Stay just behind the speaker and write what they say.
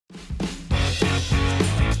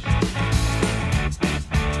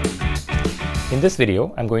In this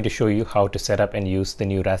video, I'm going to show you how to set up and use the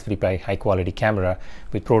new Raspberry Pi high-quality camera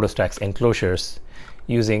with ProtoStax Enclosures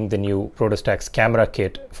using the new ProtoStax camera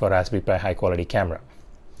kit for Raspberry Pi high-quality camera.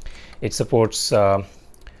 It supports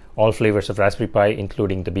all flavors of Raspberry Pi,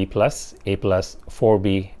 including the B+, A+,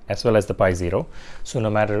 4B, as well as the Pi Zero. So no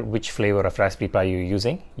matter which flavor of Raspberry Pi you're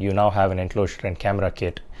using, you now have an enclosure and camera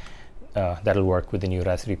kit that'll work with the new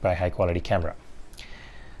Raspberry Pi high-quality camera.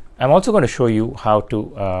 I'm also going to show you how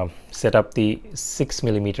to set up the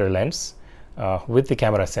 6mm lens with the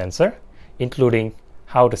camera sensor, including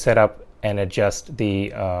how to set up and adjust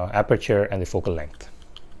the aperture and the focal length.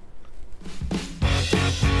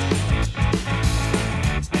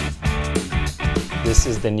 This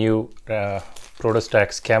is the new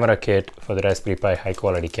ProtoStax camera kit for the Raspberry Pi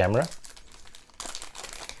high-quality camera.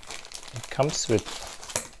 It comes with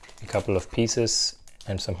a couple of pieces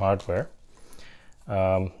and some hardware.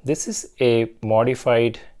 This is a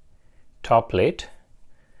modified top plate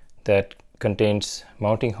that contains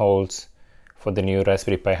mounting holes for the new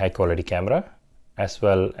Raspberry Pi high quality camera, as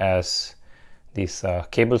well as these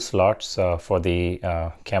cable slots for the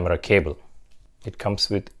camera cable. It comes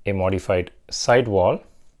with a modified sidewall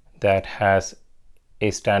that has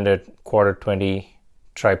a standard 1/4-20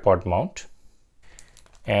 tripod mount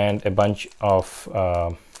and a bunch of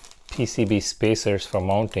PCB spacers for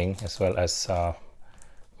mounting, as well as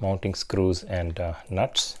mounting screws and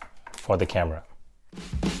nuts for the camera.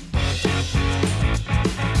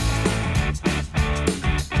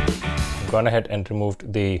 I've gone ahead and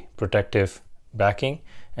removed the protective backing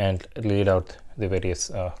and laid out the various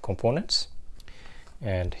components.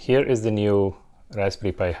 And here is the new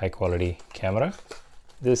Raspberry Pi high quality camera.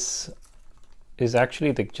 This is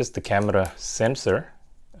actually just the camera sensor.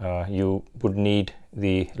 You would need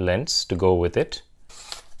the lens to go with it.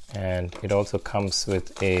 And it also comes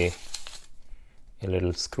with a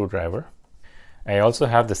little screwdriver. I also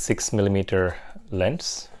have the 6mm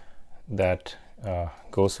lens that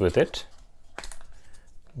goes with it,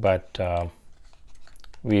 but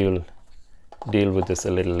we'll deal with this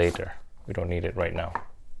a little later. We don't need it right now.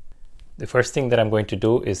 The first thing that I'm going to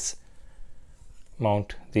do is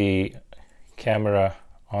mount the camera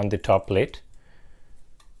on the top plate.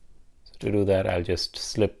 So to do that, I'll just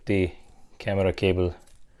slip the camera cable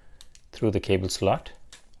through the cable slot,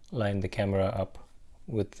 line the camera up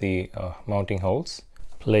with the mounting holes,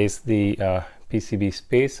 place the PCB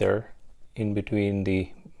spacer in between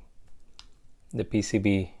the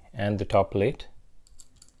PCB and the top plate,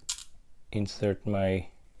 insert my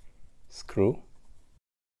screw,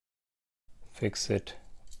 fix it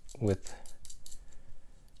with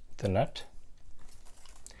the nut.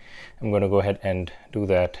 I'm going to go ahead and do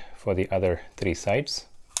that for the other 3 sides.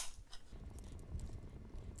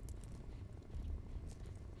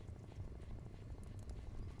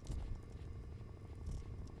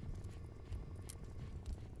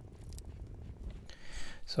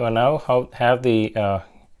 So I now have the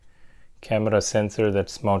camera sensor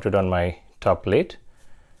that's mounted on my top plate,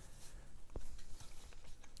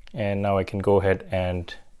 and now I can go ahead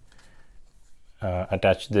and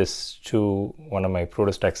attach this to one of my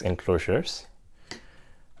ProtoStax enclosures.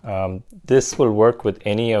 This will work with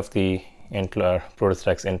any of the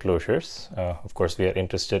ProtoStax enclosures. Of course, we are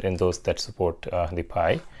interested in those that support the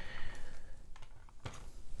Pi.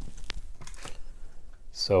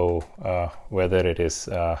 So whether it is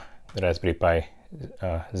the Raspberry Pi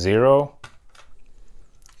Zero,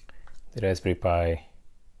 the Raspberry Pi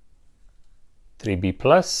 3B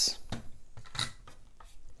Plus,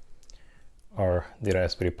 or the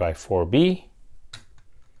Raspberry Pi 4B,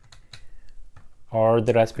 or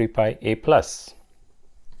the Raspberry Pi A Plus.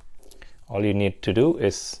 All you need to do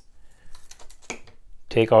is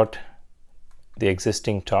take out the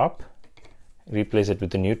existing top, replace it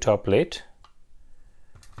with the new top plate.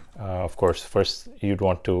 Of course, first you'd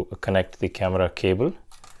want to connect the camera cable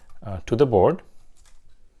to the board,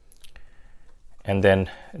 and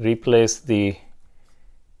then replace the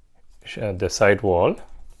sidewall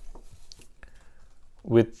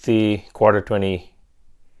with the 1/4-20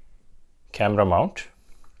 camera mount,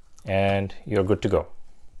 and you're good to go.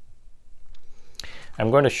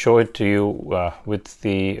 I'm going to show it to you with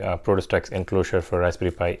the ProtoStax enclosure for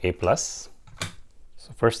Raspberry Pi A+.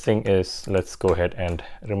 So first thing is, let's go ahead and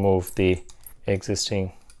remove the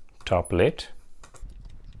existing top plate.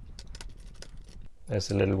 There's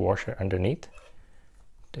a little washer underneath.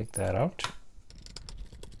 Take that out.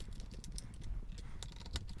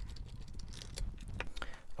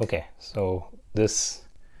 Okay, so this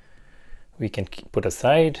we can put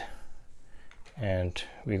aside, and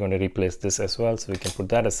we're going to replace this as well, so we can put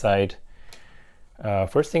that aside.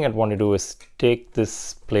 First thing I'd want to do is take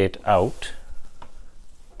this plate out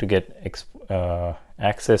to get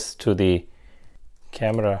access to the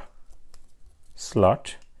camera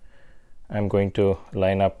slot, I'm going to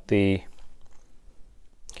line up the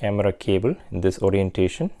camera cable in this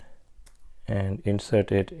orientation and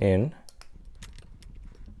insert it in,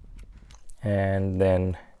 and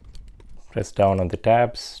then press down on the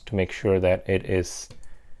tabs to make sure that it is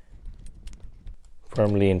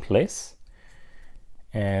firmly in place.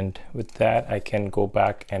 And with that, I can go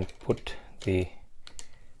back and put the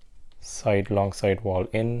long side wall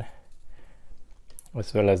in,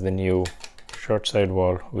 as well as the new short side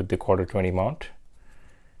wall with the 1/4-20 mount,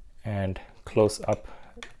 and close up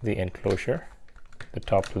the enclosure, the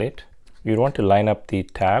top plate. You want to line up the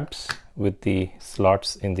tabs with the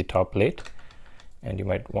slots in the top plate, and you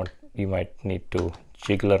might need to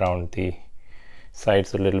jiggle around the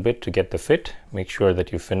sides a little bit to get the fit. Make sure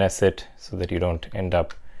that you finesse it so that you don't end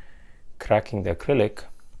up cracking the acrylic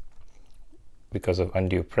because of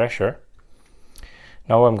undue pressure.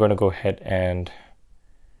 Now I'm going to go ahead and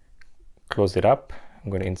close it up. I'm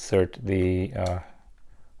going to insert the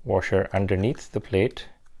washer underneath the plate,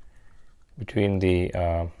 between the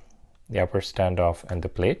upper standoff and the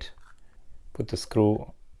plate. Put the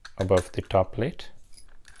screw above the top plate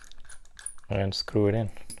and screw it in.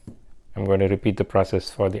 I'm going to repeat the process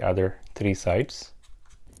for the other 3 sides.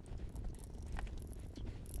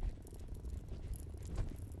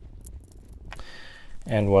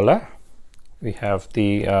 And voila, we have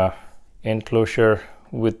the enclosure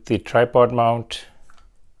with the tripod mount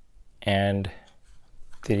and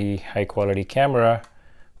the high quality camera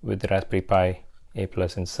with the Raspberry Pi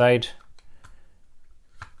A+ inside,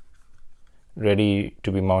 ready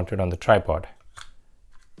to be mounted on the tripod.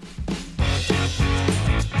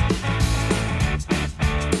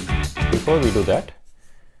 Before we do that,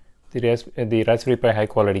 the Raspberry Pi high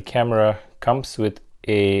quality camera comes with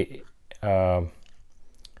a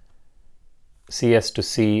CS to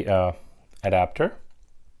C adapter.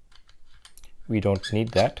 We don't need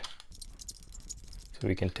that, so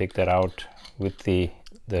we can take that out with the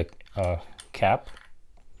cap,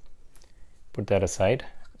 put that aside.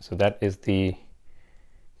 So that is the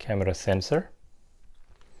camera sensor.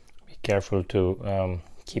 Be careful to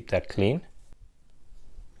keep that clean.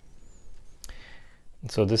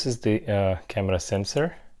 So this is the camera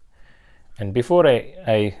sensor, and before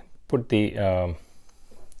I put the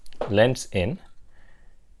lens in,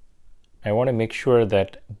 I want to make sure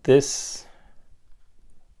that this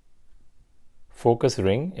focus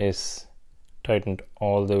ring is tightened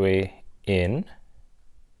all the way in,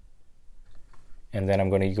 and then I'm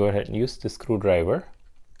going to go ahead and use the screwdriver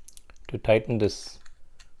to tighten this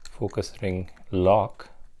focus ring lock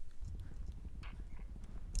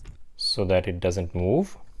so that it doesn't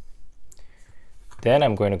move. Then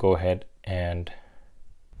I'm going to go ahead and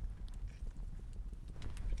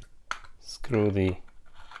screw the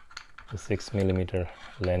 6mm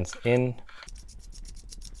lens in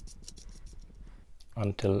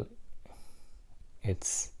until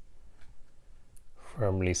it's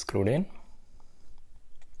firmly screwed in.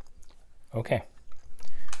 Okay.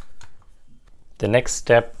 The next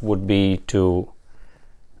step would be to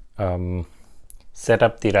set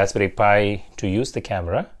up the Raspberry Pi to use the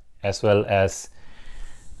camera, as well as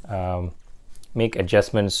make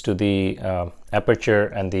adjustments to the aperture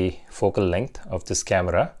and the focal length of this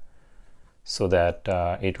camera so that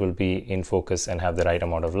it will be in focus and have the right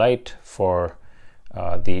amount of light for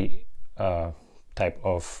the type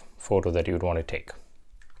of photo that you would want to take.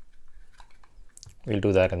 We'll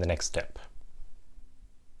do that in the next step.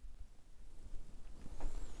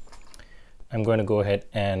 I'm going to go ahead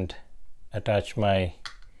and attach my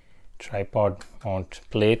tripod mount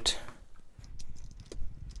plate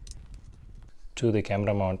to the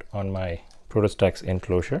camera mount on my ProtoStax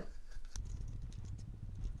enclosure.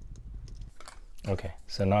 Okay,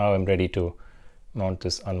 so now I'm ready to mount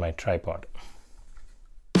this on my tripod.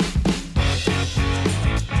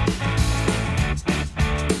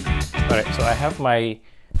 Alright, so I have my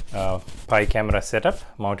Pi camera setup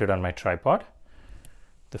mounted on my tripod.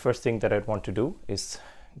 The first thing that I'd want to do is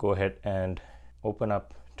go ahead and open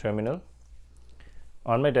up Terminal.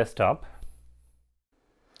 On my desktop,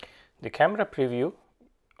 the camera preview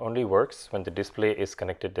only works when the display is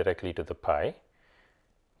connected directly to the Pi.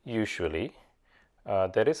 Usually,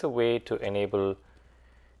 there is a way to enable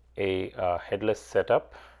a headless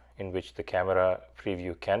setup in which the camera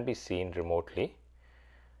preview can be seen remotely.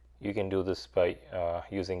 You can do this by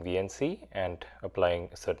using VNC and applying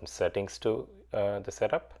certain settings to the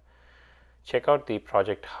setup. Check out the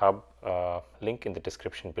Project Hub link in the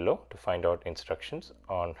description below to find out instructions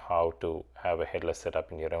on how to have a headless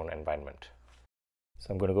setup in your own environment. So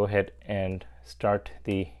I'm going to go ahead and start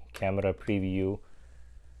the camera preview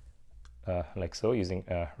like so, using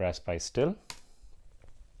Raspberry still.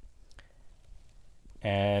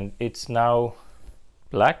 And it's now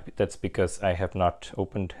black. That's because I have not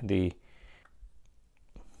opened the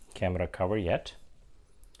camera cover yet.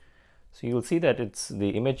 So you'll see that the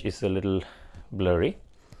image is a little blurry.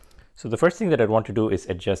 So the first thing that I want to do is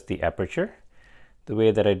adjust the aperture. The way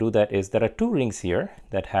that I do that is there are two rings here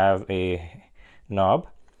that have a knob.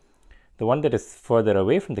 The one that is further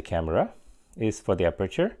away from the camera is for the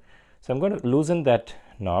aperture. So I'm going to loosen that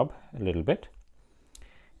knob a little bit,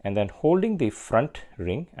 and then holding the front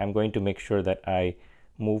ring, I'm going to make sure that I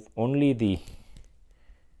move only the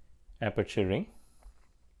aperture ring,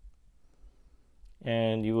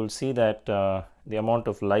 and you will see that the amount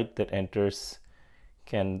of light that enters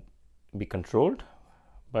can be controlled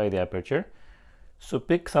by the aperture. So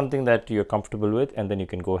pick something that you're comfortable with, and then you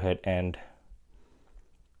can go ahead and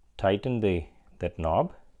tighten that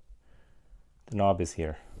knob. The knob is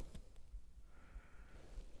here.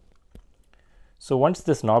 So once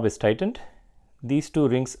this knob is tightened, these two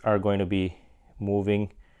rings are going to be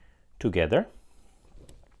moving together.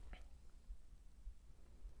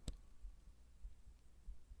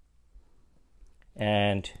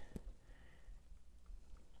 And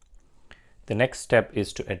the next step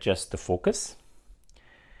is to adjust the focus.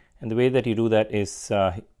 And the way that you do that is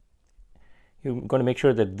you're going to make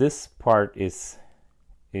sure that this part is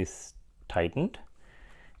tightened,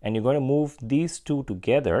 and you're going to move these two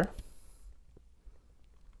together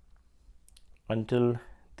until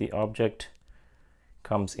the object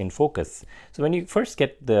comes in focus. So when you first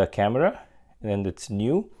get the camera and it's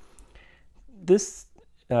new, this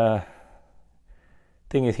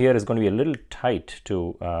thing is here is going to be a little tight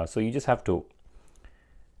too. So you just have to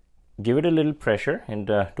give it a little pressure, and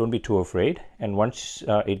don't be too afraid. And once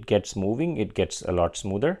it gets moving, it gets a lot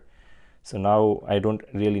smoother. So now I don't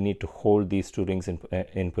really need to hold these two rings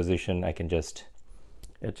in position. I can just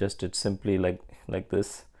adjust it simply like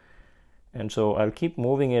this. And so I'll keep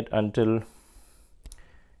moving it until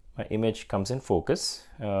my image comes in focus.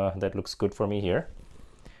 That looks good for me here.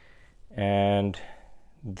 And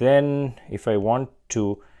then if I want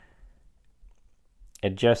to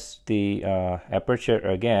adjust the aperture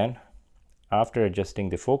again after adjusting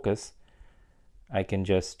the focus, I can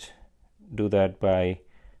just do that by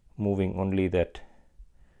moving only that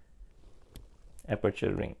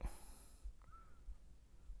aperture ring.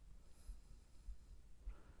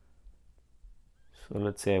 So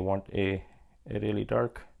let's say I want a really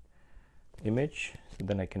dark image, so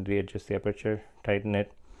then I can readjust the aperture, tighten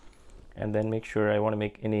it, and then make sure I want to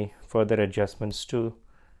make any further adjustments to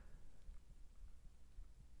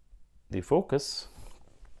the focus.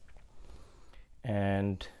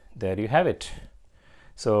 And there you have it.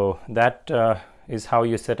 So that is how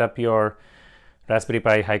you set up your Raspberry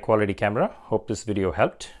Pi high quality camera. Hope this video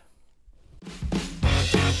helped.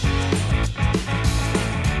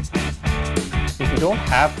 If you don't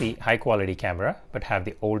have the high quality camera but have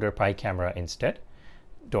the older Pi camera instead,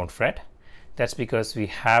 don't fret. That's because we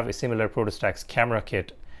have a similar ProtoStax camera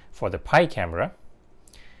kit for the Pi camera,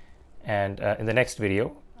 and in the next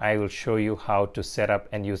video I will show you how to set up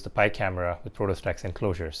and use the Pi camera with ProtoStax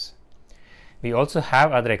Enclosures. We also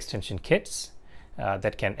have other extension kits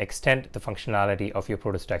that can extend the functionality of your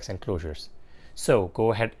ProtoStax Enclosures. So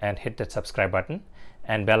go ahead and hit that subscribe button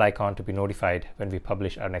and bell icon to be notified when we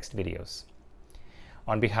publish our next videos.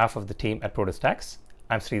 On behalf of the team at ProtoStax,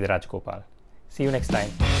 I'm Sridhar Rajagopal. See you next time.